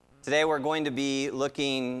Today we're going to be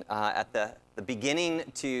looking at the beginning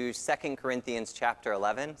to 2 Corinthians chapter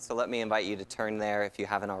 11. So let me invite you to turn there if you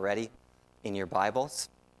haven't already in your Bibles.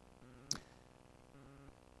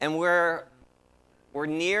 And we're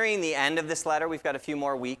nearing the end of this letter. We've got a few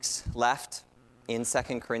more weeks left in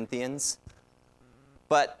 2 Corinthians.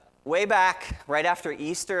 But way back, right after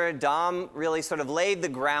Easter, Dom really sort of laid the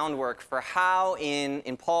groundwork for how in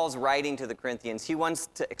Paul's writing to the Corinthians, he wants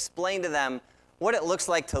to explain to them what it looks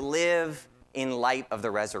like to live in light of the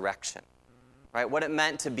resurrection, right? What it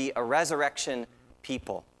meant to be a resurrection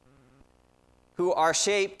people who are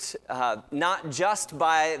shaped not just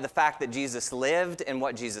by the fact that Jesus lived and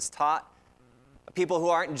what Jesus taught, people who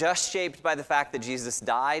aren't just shaped by the fact that Jesus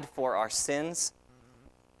died for our sins,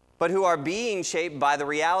 but who are being shaped by the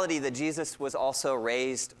reality that Jesus was also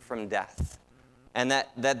raised from death, and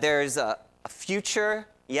that there's a future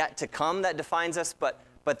yet to come that defines us, but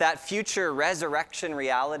that future resurrection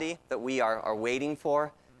reality that we are waiting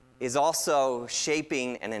for is also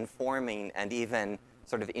shaping and informing and even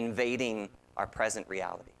sort of invading our present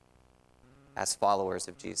reality as followers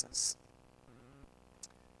of Jesus.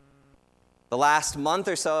 The last month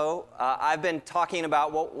or so, I've been talking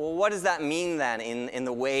about, well, what does that mean then in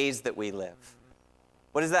the ways that we live?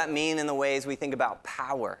 What does that mean in the ways we think about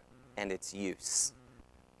power and its use?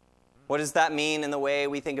 What does that mean in the way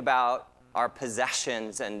we think about our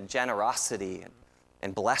possessions and generosity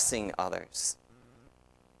and blessing others?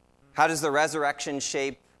 How does the resurrection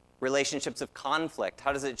shape relationships of conflict?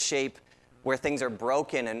 How does it shape where things are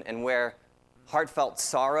broken and where heartfelt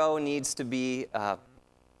sorrow needs to be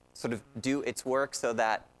sort of do its work so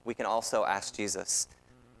that we can also ask Jesus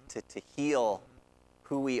to heal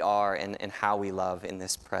who we are and how we love in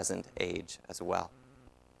this present age as well?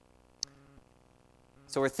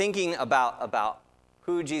 So we're thinking about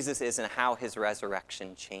who Jesus is and how his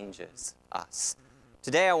resurrection changes us.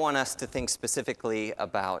 Today I want us to think specifically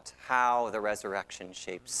about how the resurrection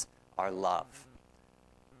shapes our love.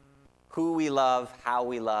 Who we love, how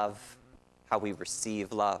we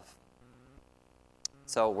receive love.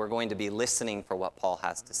 So we're going to be listening for what Paul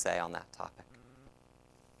has to say on that topic.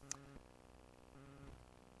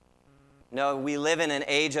 No, we live in an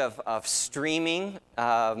age of streaming,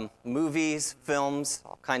 movies, films,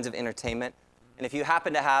 all kinds of entertainment. And if you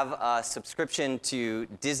happen to have a subscription to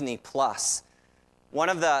Disney Plus, one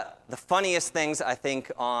of the funniest things I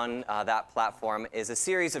think on that platform is a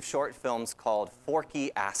series of short films called Forky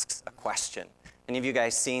Asks a Question. Any of you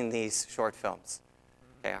guys seen these short films?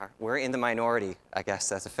 Okay, we're in the minority, I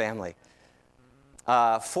guess, as a family.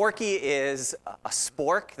 Forky is a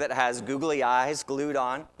spork that has googly eyes glued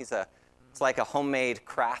on. It's like a homemade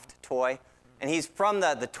craft toy. And he's from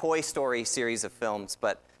the Toy Story series of films,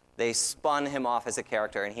 but they spun him off as a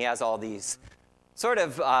character, and he has all these sort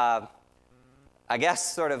of, a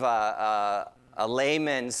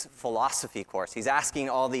layman's philosophy course. He's asking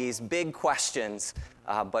all these big questions,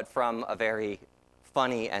 but from a very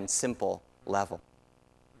funny and simple level.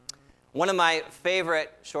 One of my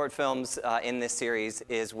favorite short films in this series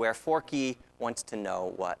is where Forky wants to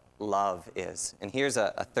know what love is. And here's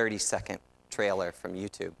a 30-second trailer from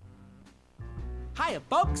YouTube. Hiya,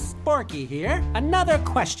 folks. Forky here. Another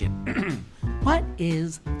question. What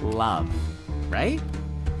is love, right?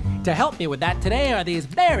 To help me with that today are these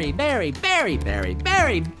very, very, very, very,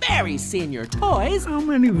 very, very senior toys. How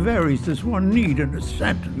many varies does one need in a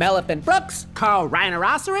sentence? Melvin Brooks, Carl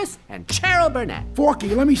Rhinoceros, and Cheryl Burnett.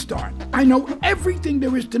 Forky, let me start. I know everything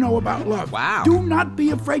there is to know about love. Wow. Do not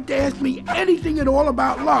be afraid to ask me anything at all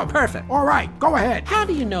about love. Perfect. All right, go ahead. How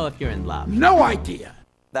do you know if you're in love? No idea.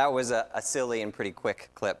 That was a silly and pretty quick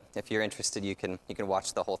clip. If you're interested, you can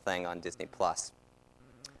watch the whole thing on Disney Plus.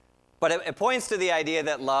 But it points to the idea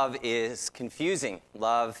that love is confusing.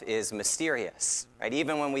 Love is mysterious, right?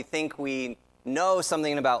 Even when we think we know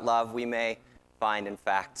something about love, we may find, in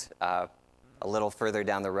fact, a little further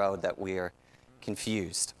down the road that we are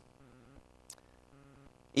confused.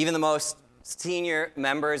 Even the most senior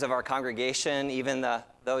members of our congregation, even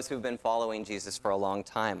those who've been following Jesus for a long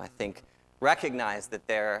time, I think, recognize that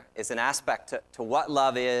there is an aspect to what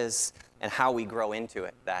love is and how we grow into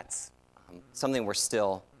it that's something we're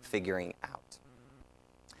still figuring out.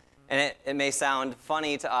 And it may sound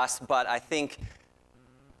funny to us, but I think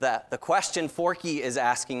that the question Forky is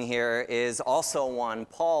asking here is also one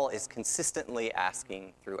Paul is consistently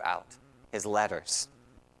asking throughout his letters,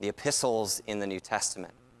 the epistles in the New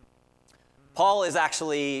Testament. Paul is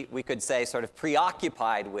actually, we could say, sort of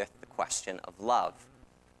preoccupied with the question of love.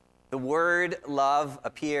 The word love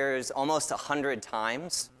appears almost 100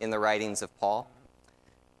 times in the writings of Paul.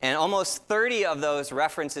 And almost 30 of those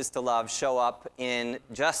references to love show up in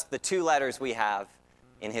just the two letters we have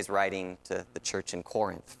in his writing to the church in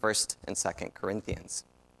Corinth, 1st and 2nd Corinthians.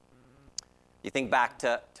 You think back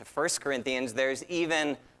to 1 Corinthians, there's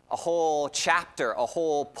even a whole chapter, a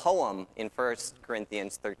whole poem in 1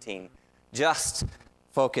 Corinthians 13, just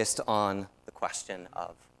focused on the question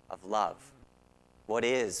of love. What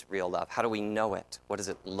is real love? How do we know it? What does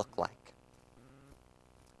it look like?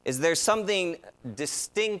 Is there something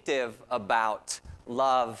distinctive about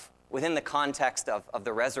love within the context of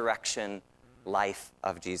the resurrection life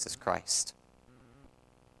of Jesus Christ?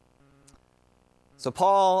 So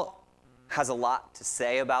Paul has a lot to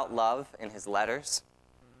say about love in his letters.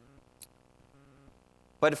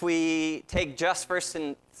 But if we take just 1st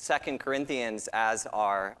and 2nd Corinthians as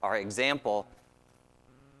our example,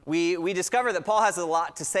 we discover that Paul has a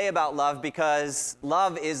lot to say about love because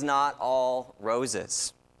love is not all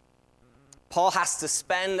roses. Paul has to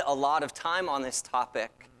spend a lot of time on this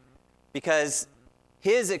topic because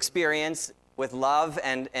his experience with love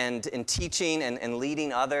and in teaching and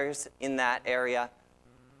leading others in that area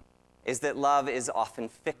is that love is often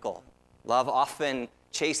fickle. Love often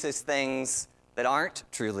chases things that aren't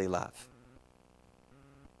truly love.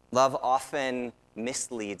 Love often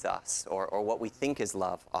misleads us, or what we think is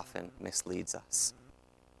love often misleads us.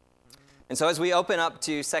 And so as we open up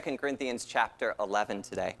to 2 Corinthians chapter 11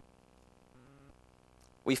 today,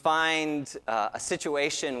 we find a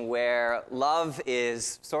situation where love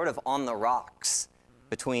is sort of on the rocks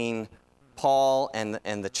between Paul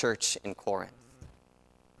and the church in Corinth.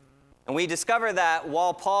 And we discover that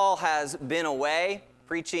while Paul has been away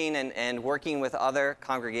preaching and working with other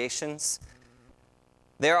congregations,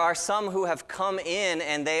 there are some who have come in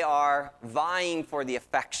and they are vying for the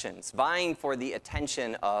affections, vying for the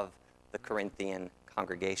attention of the Corinthian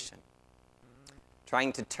congregation,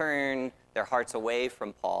 trying to turn their hearts away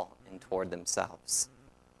from Paul and toward themselves.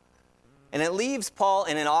 And it leaves Paul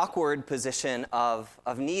in an awkward position of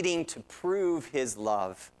needing to prove his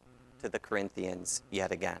love to the Corinthians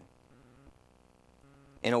yet again,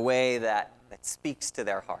 in a way that speaks to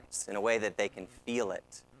their hearts, in a way that they can feel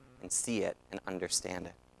it and see it and understand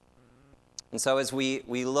it. And so as we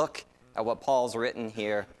look at what Paul's written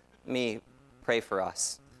here, let me pray for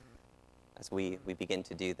us as we begin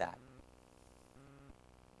to do that.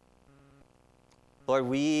 Lord,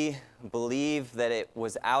 we believe that it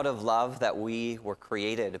was out of love that we were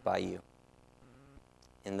created by you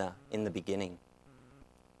in the beginning.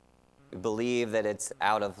 We believe that it's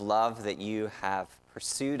out of love that you have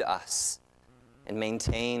pursued us and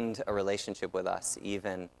maintained a relationship with us,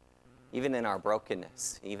 even in our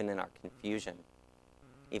brokenness, even in our confusion,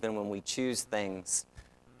 even when we choose things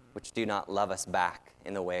which do not love us back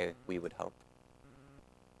in the way we would hope.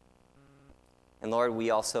 And Lord, we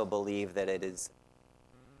also believe that it is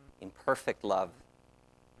in perfect love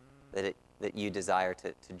that you desire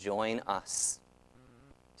to join us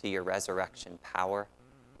to your resurrection power,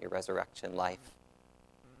 your resurrection life,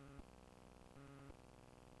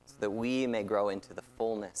 so that we may grow into the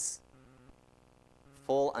fullness,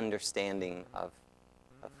 full understanding of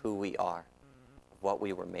who we are, of what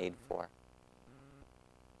we were made for,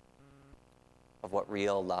 of what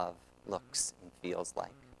real love looks and feels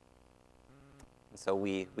like. And so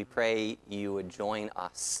we pray you would join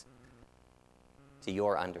us to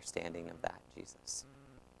your understanding of that, Jesus.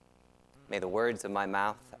 May the words of my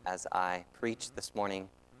mouth as I preach this morning,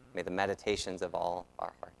 may the meditations of all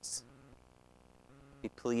our hearts be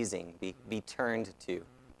pleasing, be turned to,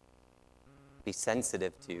 be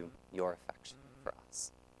sensitive to your affection for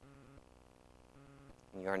us.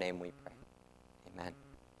 In your name we pray. Amen.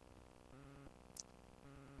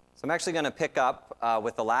 So I'm actually going to pick up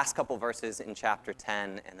with the last couple verses in chapter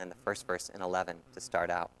 10 and then the first verse in 11 to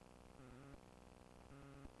start out.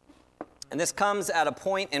 And this comes at a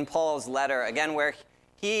point in Paul's letter, again, where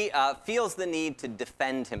he feels the need to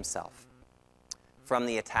defend himself from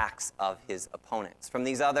the attacks of his opponents, from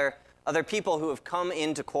these other people who have come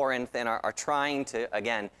into Corinth and are trying to,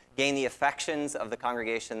 again, gain the affections of the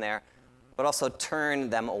congregation there, but also turn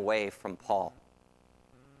them away from Paul.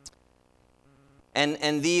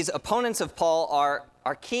 And these opponents of Paul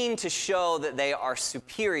are keen to show that they are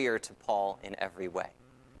superior to Paul in every way.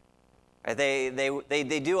 Right?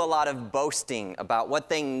 They do a lot of boasting about what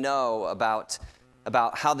they know, about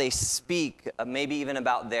how they speak, maybe even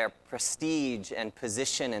about their prestige and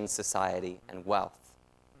position in society and wealth.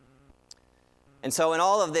 And so in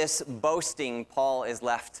all of this boasting, Paul is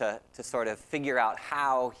left to sort of figure out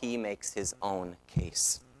how he makes his own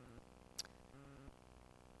case.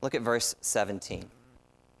 Look at verse 17.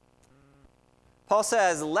 Paul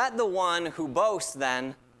says, "Let the one who boasts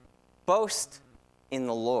then boast in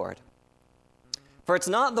the Lord. For it's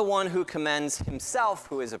not the one who commends himself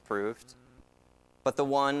who is approved, but the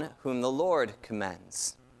one whom the Lord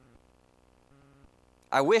commends.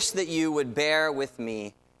 I wish that you would bear with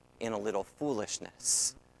me in a little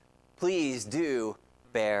foolishness. Please do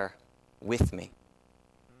bear with me.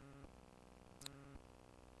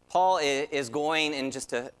 Paul is going in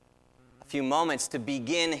just a few moments to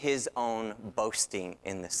begin his own boasting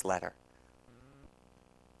in this letter.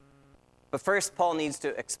 But first, Paul needs to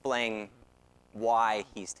explain why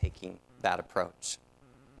he's taking that approach.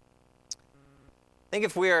 I think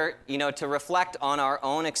if we're, to reflect on our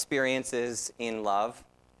own experiences in love,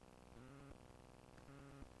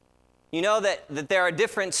 you know that there are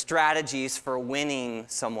different strategies for winning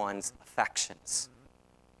someone's affections.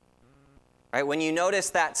 Right? When you notice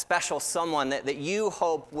that special someone that you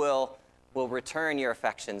hope will return your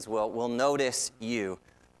affections, will notice you,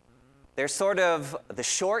 there's sort of the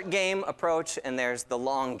short game approach and there's the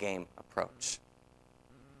long game approach.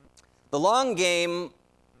 The long game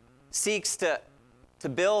seeks to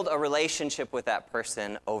build a relationship with that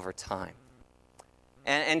person over time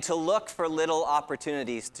and to look for little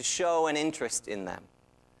opportunities to show an interest in them,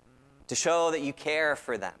 to show that you care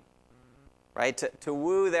for them, right? To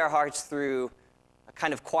woo their hearts through a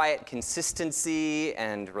kind of quiet consistency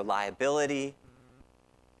and reliability.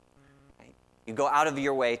 Right? You go out of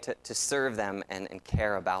your way to serve them and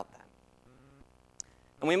care about them.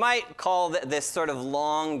 And we might call this sort of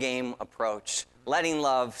long game approach letting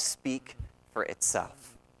love speak for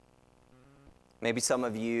itself. Maybe some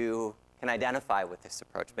of you can identify with this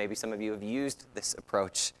approach. Maybe some of you have used this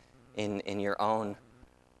approach in your own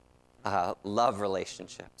love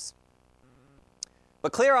relationships.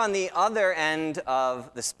 But clear on the other end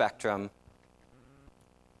of the spectrum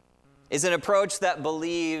is an approach that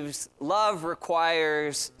believes love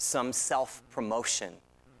requires some self-promotion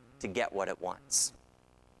to get what it wants.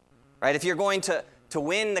 Right? If you're going to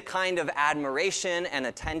win the kind of admiration and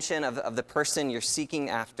attention of the person you're seeking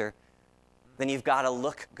after, then you've got to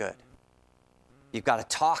look good. You've got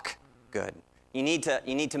to talk good. You need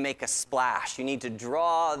to make a splash. You need to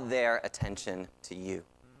draw their attention to you.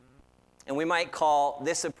 And we might call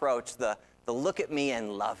this approach the look at me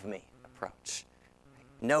and love me approach.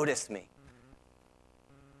 Notice me.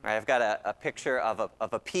 Right, I've got a picture of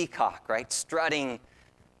a peacock, right, strutting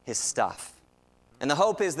his stuff. And the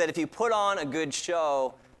hope is that if you put on a good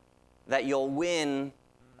show, that you'll win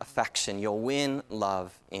affection, you'll win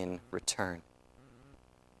love in return.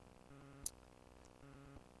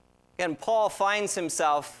 Again, Paul finds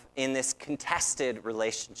himself in this contested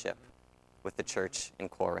relationship with the church in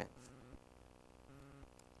Corinth.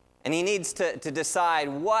 And he needs to decide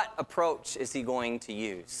what approach is he going to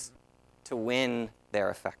use to win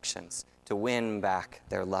their affections, to win back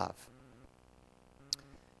their love.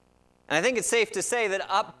 And I think it's safe to say that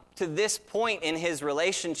up to this point in his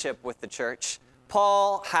relationship with the church,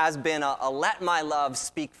 Paul has been a let my love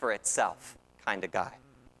speak for itself kind of guy.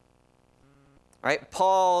 Right?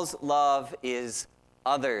 Paul's love is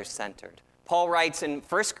others-centered. Paul writes in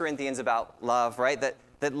 1 Corinthians about love, right,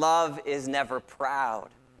 that love is never proud.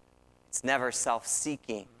 It's never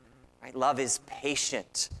self-seeking. Right? Love is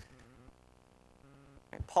patient.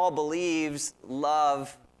 Right? Paul believes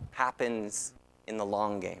love happens in the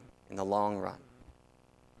long game, in the long run.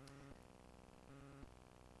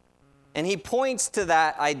 And he points to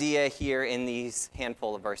that idea here in these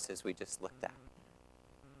handful of verses we just looked at.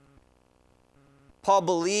 Paul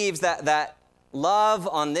believes that love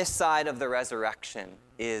on this side of the resurrection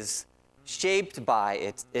is shaped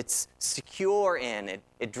by, it's secure in,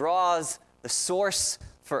 it draws the source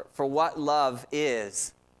for what love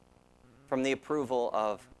is from the approval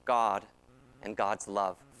of God and God's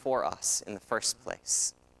love for us in the first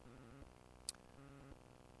place.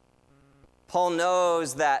 Paul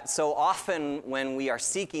knows that so often when we are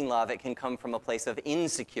seeking love, it can come from a place of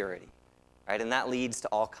insecurity, right? And that leads to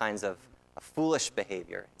all kinds of foolish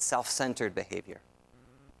behavior, self-centered behavior.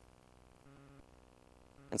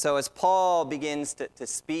 And so as Paul begins to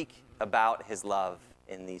speak about his love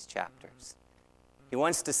in these chapters, he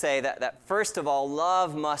wants to say that first of all,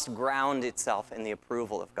 love must ground itself in the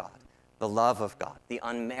approval of God, the love of God, the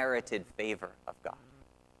unmerited favor of God.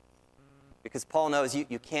 Because Paul knows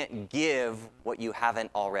you can't give what you haven't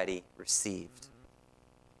already received.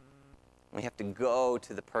 We have to go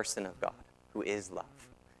to the person of God, who is love,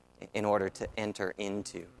 in order to enter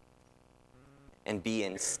into and be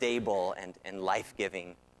in stable and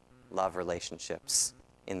life-giving love relationships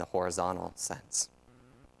in the horizontal sense.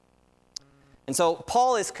 And so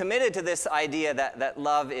Paul is committed to this idea that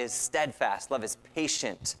love is steadfast, love is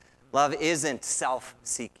patient, love isn't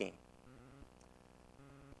self-seeking.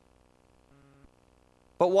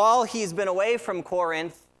 But while he's been away from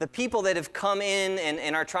Corinth the people that have come in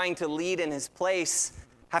and are trying to lead in his place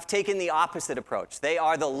have taken the opposite approach. They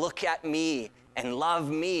are the look at me and love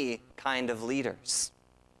me kind of leaders.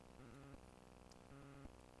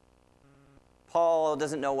 Paul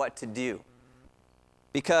doesn't know what to do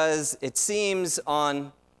because it seems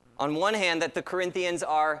on one hand that the Corinthians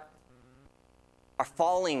are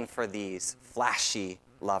falling for these flashy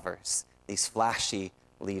lovers, these flashy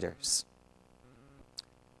leaders.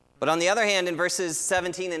 But on the other hand, in verses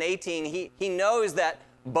 17 and 18, he knows that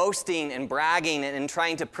boasting and bragging and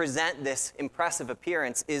trying to present this impressive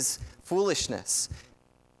appearance is foolishness.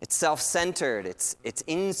 It's self-centered. It's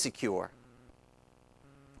insecure.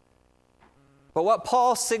 But what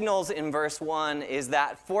Paul signals in verse 1 is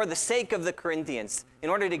that for the sake of the Corinthians,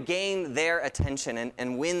 in order to gain their attention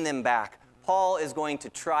and win them back, Paul is going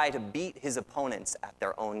to try to beat his opponents at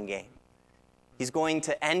their own game. He's going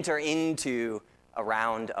to enter into a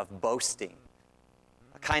round of boasting,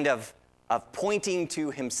 a kind of pointing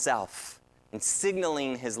to himself and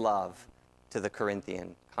signaling his love to the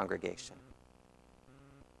Corinthian congregation.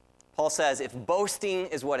 Paul says, if boasting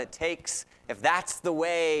is what it takes, if that's the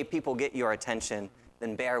way people get your attention,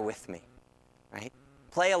 then bear with me, right?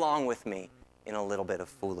 Play along with me in a little bit of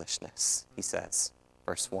foolishness, he says,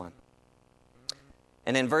 verse 1.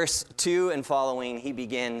 And in verse 2 and following, he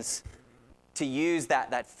begins to use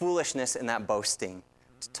that foolishness and that boasting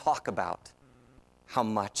to talk about how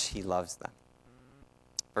much he loves them.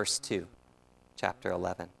 Verse 2, chapter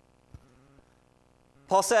 11.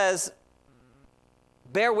 Paul says,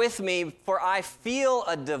 bear with me, for I feel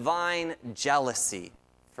a divine jealousy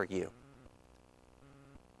for you.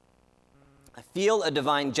 I feel a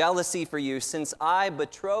divine jealousy for you since I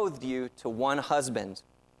betrothed you to one husband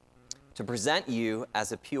to present you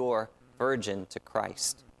as a pure virgin to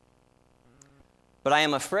Christ. But I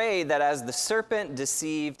am afraid that as the serpent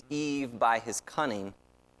deceived Eve by his cunning,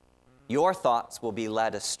 your thoughts will be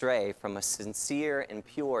led astray from a sincere and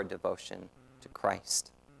pure devotion to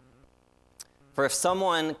Christ. For if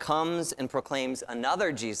someone comes and proclaims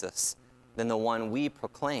another Jesus than the one we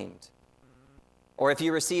proclaimed, or if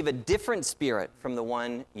you receive a different spirit from the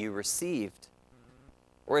one you received,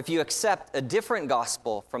 or if you accept a different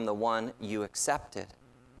gospel from the one you accepted,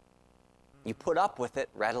 you put up with it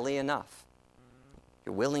readily enough.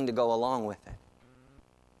 You're willing to go along with it.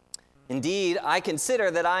 Indeed, I consider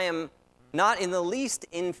that I am not in the least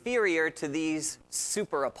inferior to these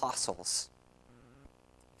super apostles.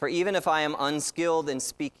 For even if I am unskilled in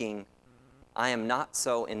speaking, I am not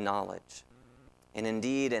so in knowledge. And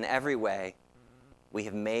indeed, in every way, we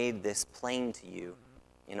have made this plain to you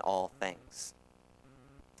in all things.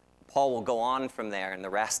 Paul will go on from there in the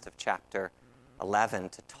rest of chapter 11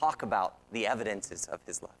 to talk about the evidences of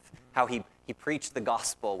his love, how he preached the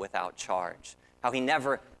gospel without charge, how he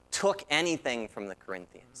never took anything from the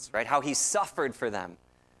Corinthians, right? How he suffered for them,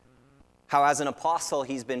 how as an apostle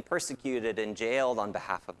he's been persecuted and jailed on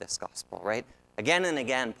behalf of this gospel, right? Again and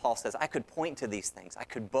again, Paul says, I could point to these things, I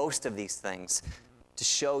could boast of these things to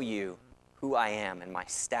show you who I am and my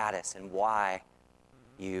status and why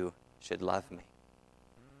you should love me.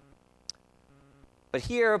 But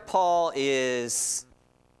here Paul is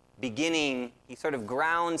beginning, he sort of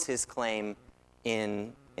grounds his claim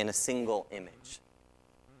in a single image.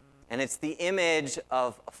 And it's the image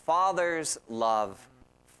of a father's love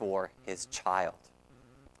for his child.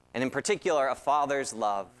 And in particular, a father's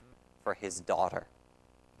love for his daughter.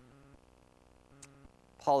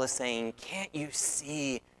 Paul is saying, can't you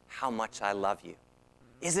see how much I love you?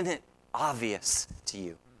 Isn't it obvious to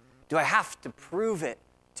you? Do I have to prove it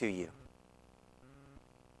to you?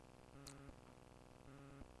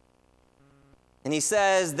 And he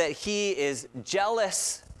says that he is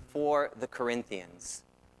jealous for the Corinthians,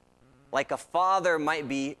 like a father might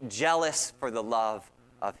be jealous for the love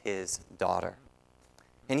of his daughter.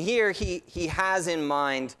 And here he has in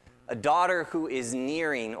mind a daughter who is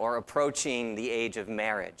nearing or approaching the age of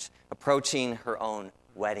marriage, approaching her own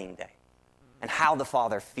wedding day, and how the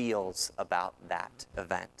father feels about that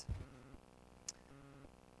event.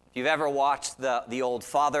 If you've ever watched the old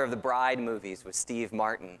Father of the Bride movies with Steve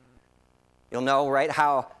Martin, you'll know, right,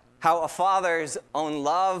 how a father's own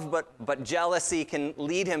love but jealousy can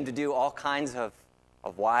lead him to do all kinds of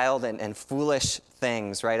wild and foolish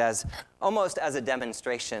things, right, as almost as a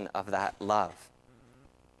demonstration of that love.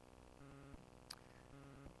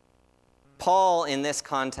 Paul, in this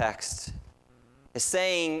context, is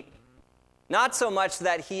saying not so much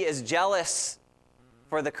that he is jealous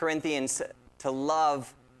for the Corinthians to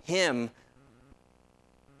love him,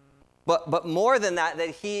 But more than that, that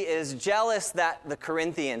he is jealous that the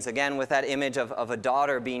Corinthians, again with that image of a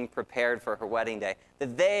daughter being prepared for her wedding day,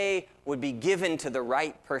 that they would be given to the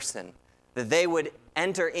right person, that they would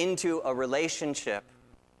enter into a relationship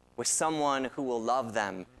with someone who will love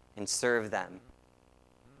them and serve them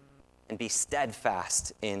and be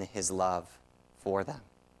steadfast in his love for them.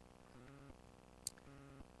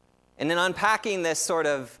 And in unpacking this sort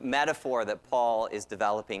of metaphor that Paul is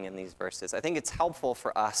developing in these verses, I think it's helpful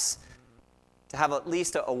for us to have at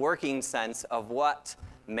least a working sense of what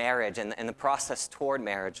marriage and the process toward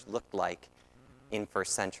marriage looked like in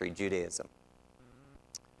first century Judaism.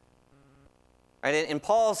 Right? In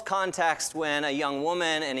Paul's context, when a young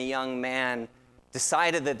woman and a young man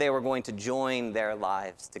decided that they were going to join their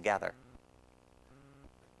lives together,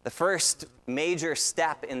 the first major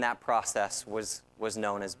step in that process was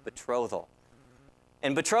known as betrothal.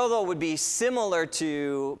 And betrothal would be similar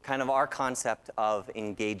to kind of our concept of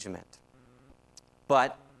engagement.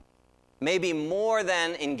 But maybe more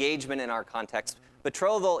than engagement in our context,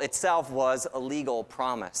 betrothal itself was a legal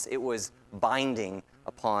promise. It was binding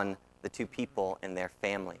upon the two people and their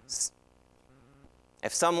families.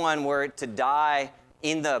 If someone were to die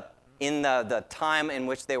in the time in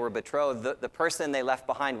which they were betrothed, the person they left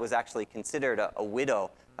behind was actually considered a widow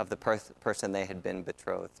of the person they had been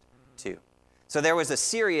betrothed to. So there was a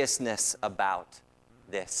seriousness about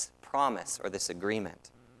this promise or this agreement.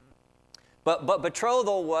 But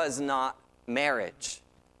betrothal was not marriage.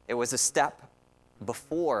 It was a step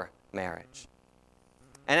before marriage.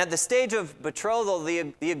 And at the stage of betrothal,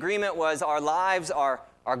 the agreement was our lives are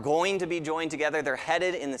going to be joined together. They're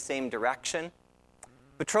headed in the same direction.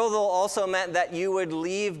 Betrothal also meant that you would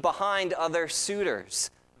leave behind other suitors,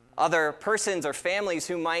 other persons or families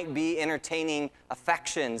who might be entertaining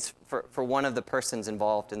affections for one of the persons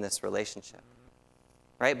involved in this relationship.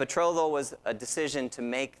 Right? Betrothal was a decision to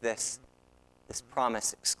make this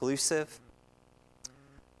promise exclusive.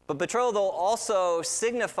 But betrothal also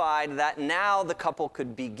signified that now the couple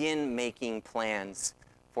could begin making plans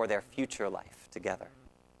for their future life together.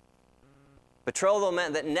 Betrothal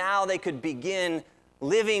meant that now they could begin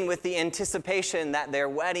living with the anticipation that their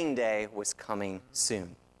wedding day was coming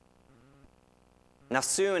soon. Now,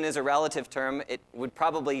 soon is a relative term. It would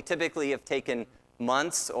probably typically have taken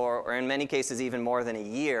months or in many cases even more than a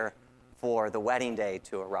year for the wedding day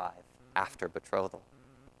to arrive after betrothal.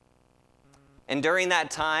 And during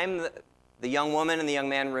that time, the young woman and the young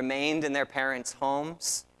man remained in their parents'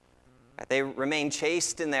 homes. They remained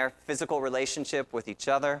chaste in their physical relationship with each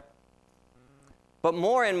other. But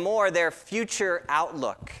more and more, their future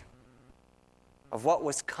outlook of what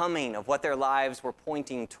was coming, of what their lives were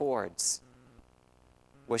pointing towards,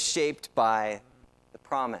 was shaped by the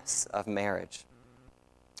promise of marriage,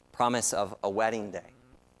 promise of a wedding day.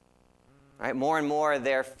 Right? More and more,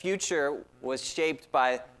 their future was shaped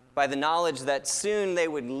by the knowledge that soon they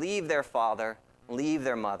would leave their father, leave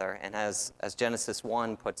their mother, and as Genesis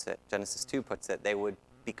 2 puts it, they would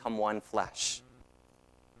become one flesh.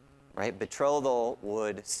 Right? Betrothal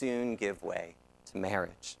would soon give way to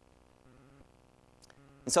marriage.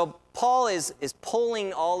 And so Paul is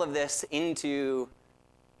pulling all of this into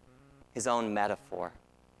his own metaphor.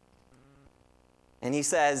 And he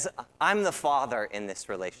says, I'm the father in this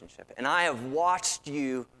relationship, and I have watched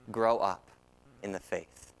you grow up in the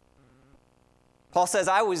faith. Paul says,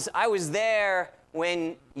 I was there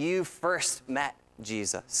when you first met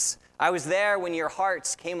Jesus. I was there when your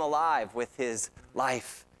hearts came alive with his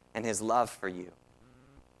life and his love for you.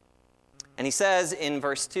 And he says in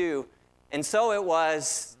verse 2, and so it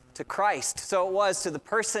was to Christ, so it was to the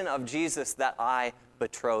person of Jesus that I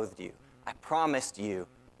betrothed you. I promised you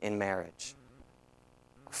in marriage,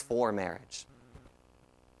 for marriage.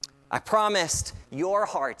 I promised your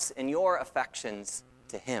hearts and your affections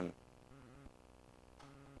to him.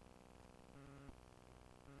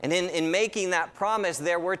 And in making that promise,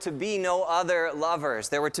 there were to be no other lovers.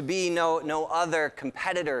 There were to be no other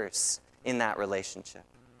competitors in that relationship.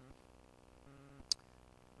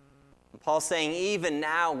 And Paul's saying, even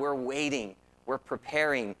now we're waiting, we're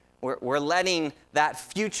preparing, we're letting that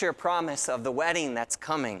future promise of the wedding that's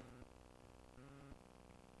coming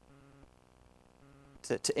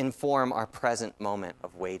to inform our present moment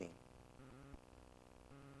of waiting.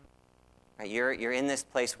 Right? You're in this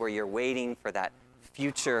place where you're waiting for that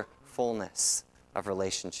future fullness of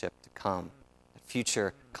relationship to come,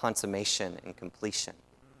 future consummation and completion.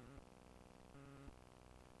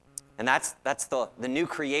 And that's the new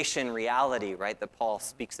creation reality, right, that Paul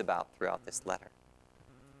speaks about throughout this letter.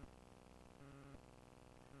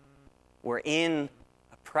 We're in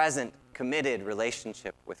a present committed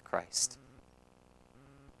relationship with Christ.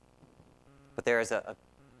 But there is a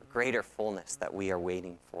greater fullness that we are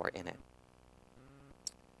waiting for in it.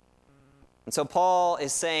 And so Paul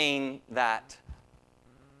is saying that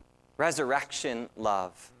resurrection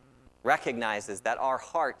love recognizes that our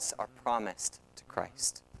hearts are promised to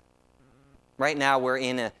Christ. Right now, we're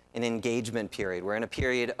in an engagement period. We're in a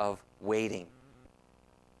period of waiting.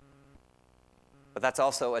 But that's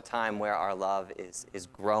also a time where our love is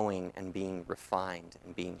growing and being refined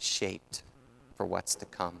and being shaped for what's to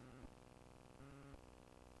come.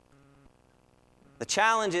 The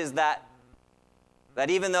challenge is that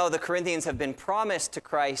even though the Corinthians have been promised to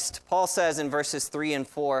Christ, Paul says in verses 3 and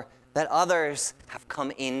 4 that others have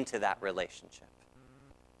come into that relationship.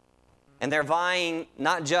 And they're vying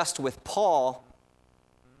not just with Paul,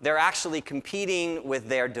 they're actually competing with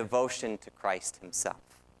their devotion to Christ himself.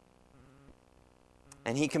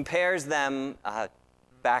 And he compares them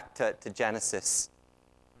back to Genesis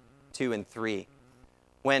 2 and 3.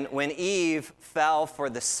 When Eve fell for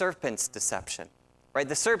the serpent's deception, right?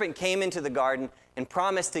 The serpent came into the garden and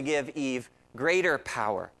promised to give Eve greater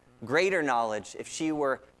power, greater knowledge if she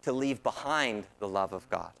were to leave behind the love of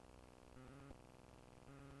God.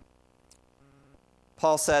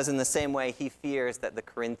 Paul says in the same way he fears that the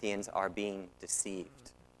Corinthians are being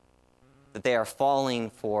deceived, that they are falling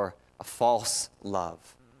for a false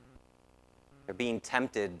love. They're being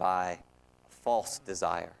tempted by a false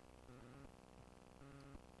desire.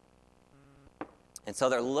 And so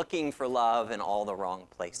they're looking for love in all the wrong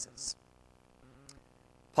places.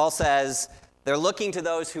 Paul says they're looking to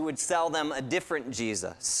those who would sell them a different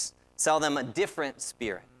Jesus, sell them a different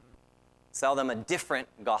spirit, sell them a different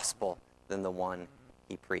gospel than the one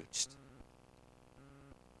he preached.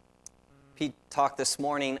 Pete talked this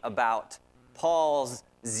morning about Paul's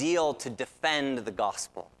zeal to defend the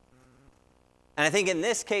gospel. And I think in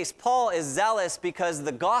this case, Paul is zealous because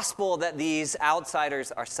the gospel that these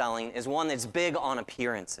outsiders are selling is one that's big on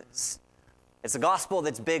appearances. It's a gospel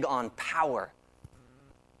that's big on power.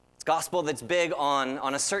 It's a gospel that's big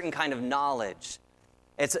on a certain kind of knowledge.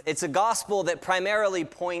 It's a gospel that primarily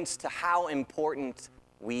points to how important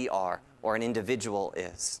we are or an individual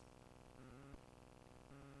is.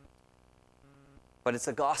 But it's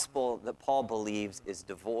a gospel that Paul believes is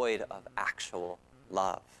devoid of actual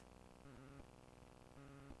love.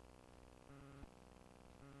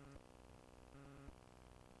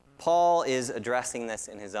 Paul is addressing this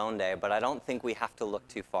in his own day, but I don't think we have to look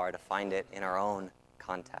too far to find it in our own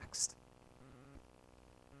context.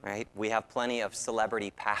 Right? We have plenty of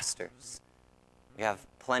celebrity pastors. We have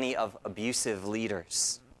plenty of abusive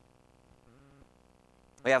leaders.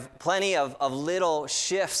 We have plenty of little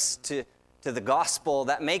shifts to the gospel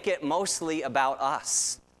that make it mostly about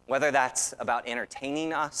us, whether that's about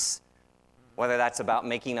entertaining us, whether that's about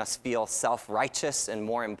making us feel self-righteous and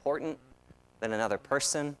more important than another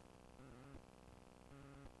person.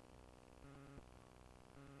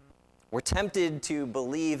 We're tempted to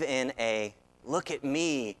believe in a look at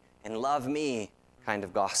me and love me kind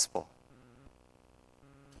of gospel,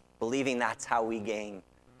 believing that's how we gain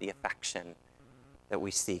the affection that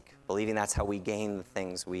we seek, believing that's how we gain the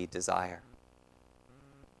things we desire.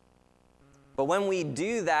 But when we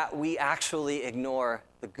do that, we actually ignore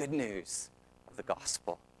the good news of the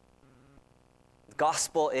gospel. The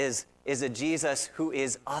gospel is a Jesus who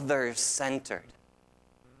is others-centered,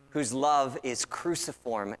 whose love is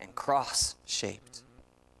cruciform and cross-shaped.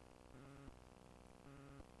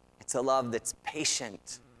 It's a love that's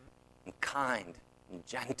patient and kind and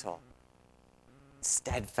gentle, and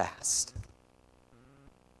steadfast.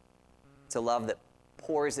 It's a love that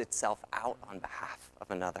pours itself out on behalf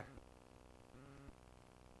of another.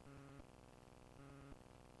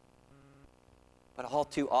 But all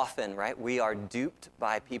too often, right, we are duped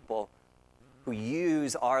by people who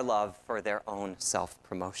use our love for their own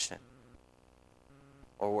self-promotion.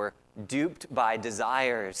 Or we're duped by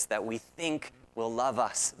desires that we think will love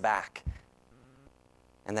us back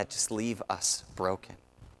and that just leave us broken.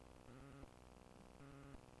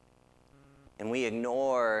 And we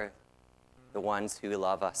ignore the ones who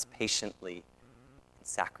love us patiently and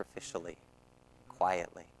sacrificially,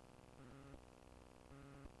 quietly.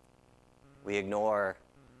 We ignore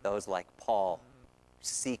those like Paul who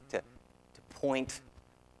seek to point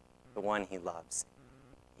the one he loves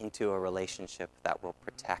into a relationship that will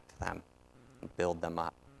protect them and build them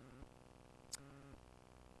up.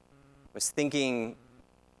 I was thinking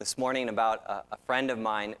this morning about a friend of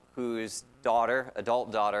mine whose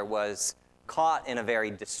adult daughter, was caught in a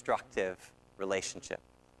very destructive relationship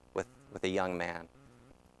with a young man.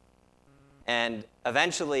 And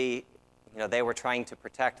eventually, they were trying to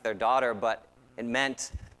protect their daughter, but it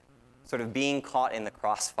meant sort of being caught in the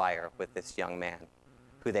crossfire with this young man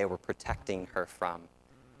who they were protecting her from.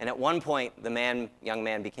 And at one point, the young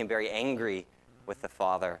man became very angry with the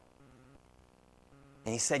father.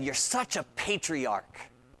 And he said, "You're such a patriarch.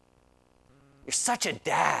 You're such a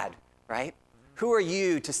dad, right? Who are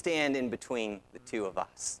you to stand in between the two of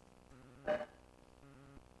us?"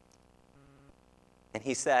 And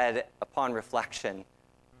he said, upon reflection,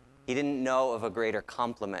 he didn't know of a greater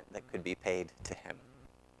compliment that could be paid to him.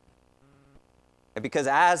 Because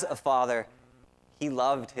as a father, he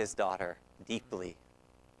loved his daughter deeply,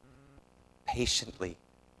 patiently,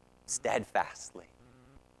 steadfastly.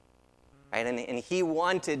 Right? And he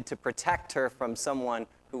wanted to protect her from someone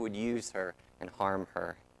who would use her and harm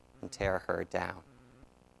her and tear her down.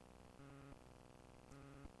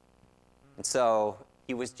 And so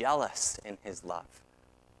he was jealous in his love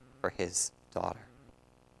for his daughter.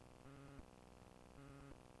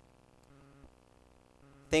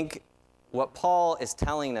 I think what Paul is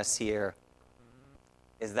telling us here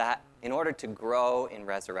is that in order to grow in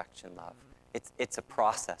resurrection love, it's a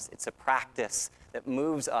process, it's a practice that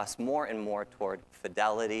moves us more and more toward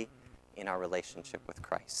fidelity in our relationship with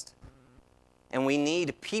Christ. And we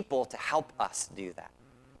need people to help us do that,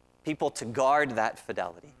 people to guard that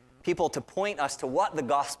fidelity, people to point us to what the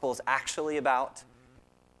gospel is actually about,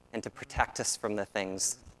 and to protect us from the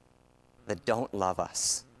things that don't love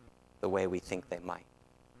us the way we think they might.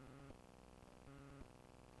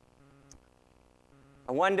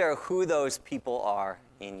 I wonder who those people are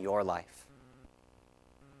in your life.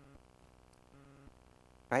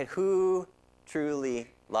 Right? Who truly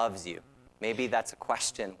loves you? Maybe that's a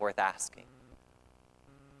question worth asking.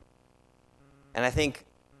 And I think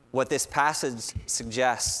what this passage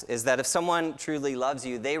suggests is that if someone truly loves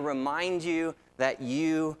you, they remind you that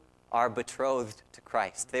you are betrothed to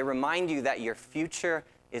Christ. They remind you that your future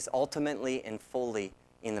is ultimately and fully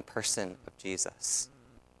in the person of Jesus.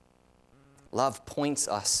 Love points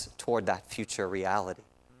us toward that future reality,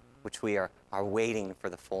 which we are waiting for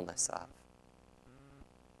the fullness of.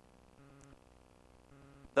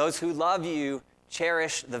 Those who love you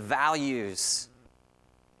cherish the values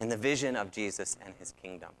and the vision of Jesus and his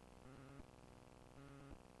kingdom.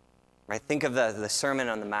 Right? Think of the Sermon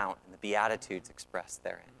on the Mount and the Beatitudes expressed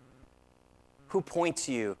therein. Who points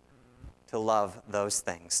you to love those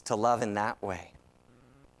things, to love in that way?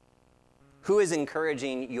 Who is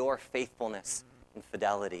encouraging your faithfulness and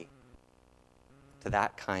fidelity to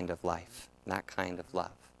that kind of life, that kind of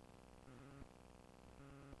love?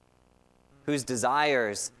 Whose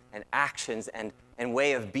desires and actions and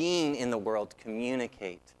way of being in the world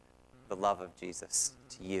communicate the love of Jesus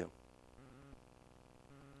to you?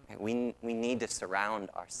 We need to surround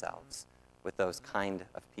ourselves with those kind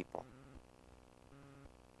of people,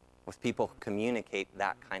 with people who communicate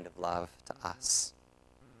that kind of love to us.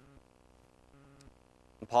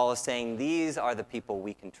 And Paul is saying these are the people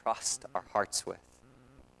we can trust our hearts with.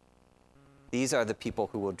 These are the people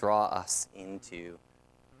who will draw us into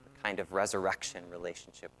the kind of resurrection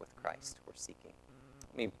relationship with Christ we're seeking.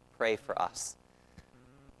 Let me pray for us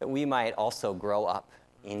that we might also grow up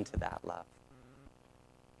into that love.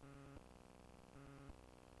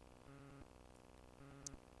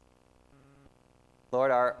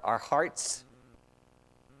 Lord, our hearts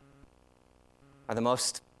are the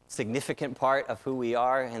most significant part of who we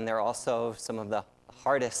are, and they're also some of the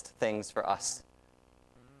hardest things for us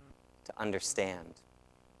to understand.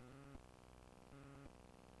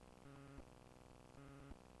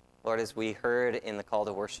 Lord, as we heard in the call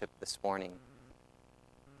to worship this morning,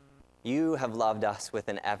 you have loved us with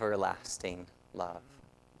an everlasting love.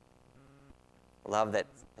 A love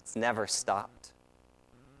that's never stopped.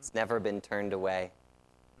 It's never been turned away.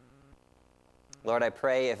 Lord, I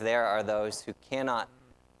pray if there are those who cannot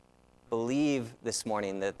believe this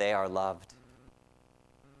morning that they are loved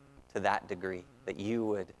to that degree, that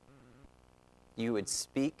you would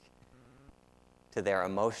speak to their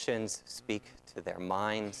emotions, speak to their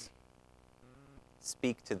minds,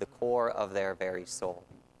 speak to the core of their very soul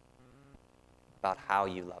about how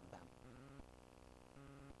you love them.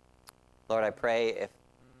 Lord, I pray if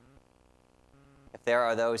there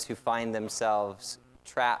are those who find themselves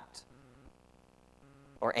trapped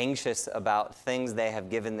or anxious about things they have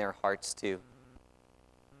given their hearts to,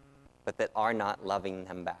 but that are not loving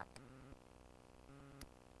them back,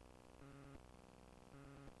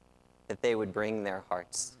 that they would bring their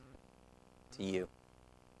hearts to you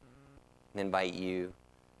and invite you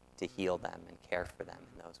to heal them and care for them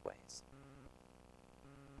in those ways.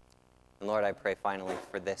 And Lord, I pray finally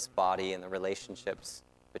for this body and the relationships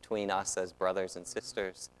between us as brothers and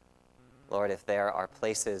sisters. Lord, if there are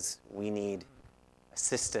places we need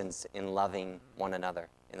assistance in loving one another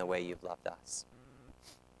in the way you've loved us,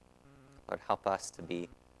 Lord, help us to be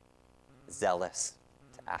zealous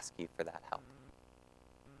to ask you for that help.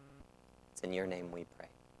 It's in your name we pray.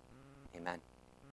 Amen.